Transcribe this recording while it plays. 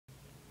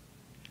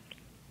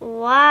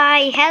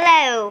Why,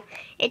 hello.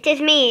 It is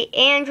me,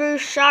 Andrew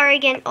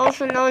Sharigan,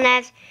 also known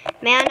as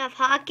Man of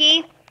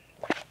Hockey.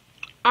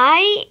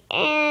 I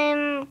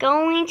am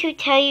going to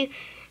tell you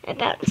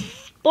about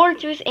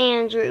Sports with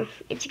Andrew.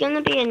 It's going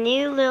to be a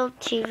new little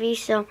TV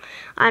show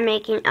I'm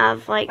making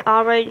of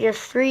already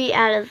just 3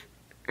 out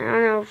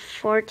of,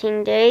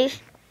 14 days.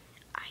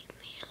 I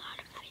made a lot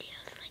of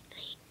videos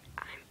lately.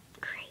 I'm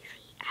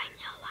crazy. I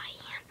know I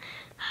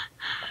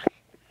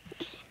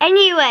am.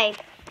 Anyway.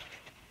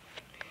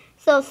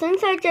 So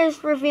since I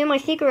just revealed my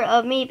secret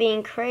of me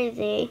being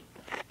crazy,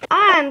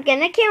 I'm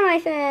gonna kill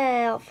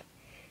myself.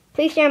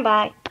 Please stand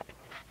by.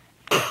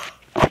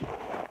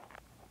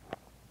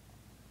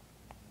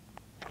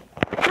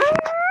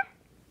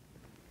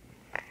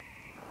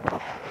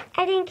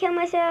 I didn't kill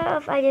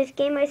myself. I just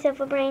gave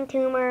myself a brain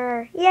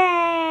tumor.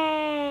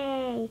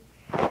 Yay!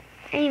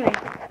 Anyway,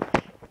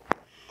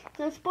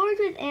 so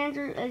Sports with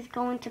Andrew is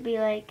going to be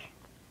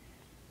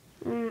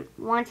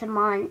once a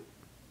month.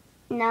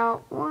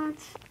 No,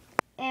 once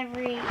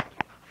every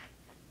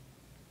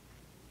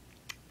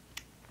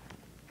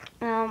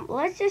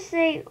let's just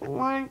say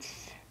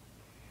once.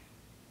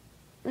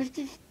 Let's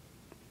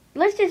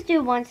just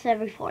do once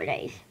every 4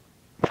 days.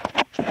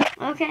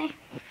 Okay.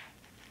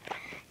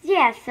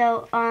 Yeah.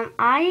 So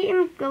I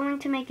am going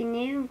to make a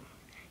new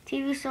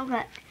TV show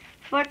that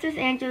Sports with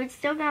Andrew. It's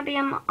still gonna be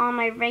on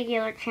my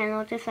regular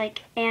channel, just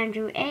like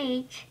Andrew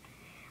H,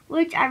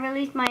 which I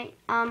released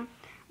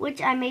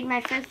which I made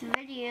my first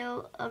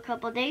video a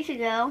couple days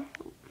ago.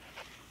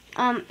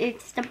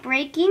 It's the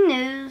breaking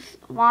news.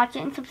 Watch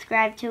it and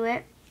subscribe to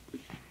it.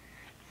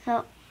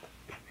 So,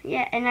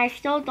 yeah, and I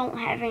still don't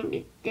have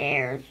any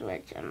dares,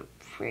 which I'm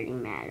pretty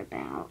mad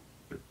about.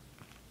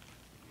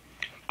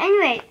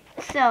 Anyway,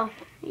 so,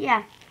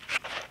 yeah.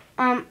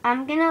 I'm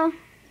gonna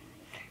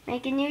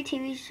make a new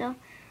TV show,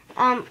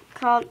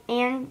 called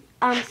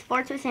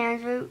Sports with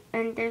Andrew,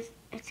 and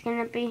it's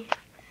gonna be,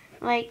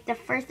 the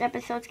first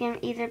episode's gonna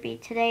either be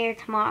today or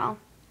tomorrow.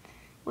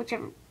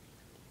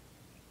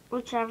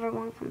 Whichever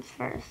one comes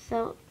first.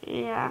 So,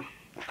 yeah.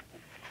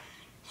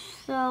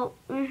 So,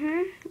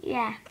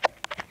 yeah.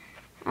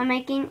 I'm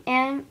making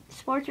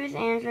Sports with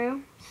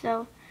Andrew.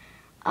 So,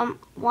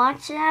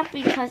 watch that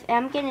because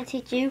I'm gonna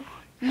teach you,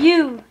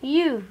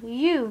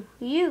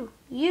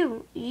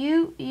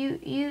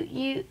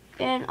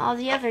 and all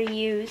the other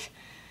yous.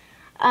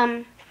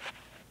 Oh,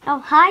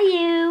 hi,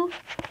 you.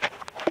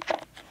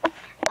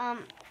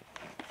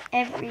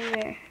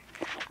 Everywhere.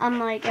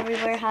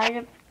 Everywhere how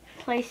to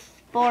play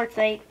sports,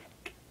 like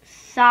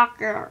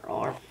soccer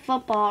or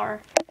football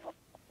or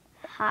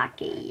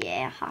hockey.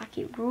 Yeah,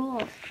 hockey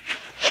rules.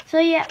 So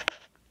yeah,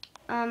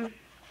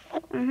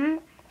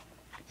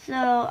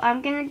 so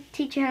I'm gonna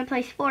teach you how to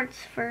play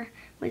sports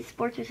with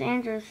Sports with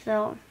Andrew.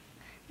 So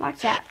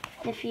watch that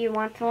if you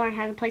want to learn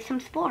how to play some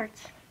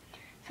sports.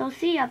 So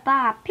see ya,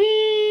 bye, peace.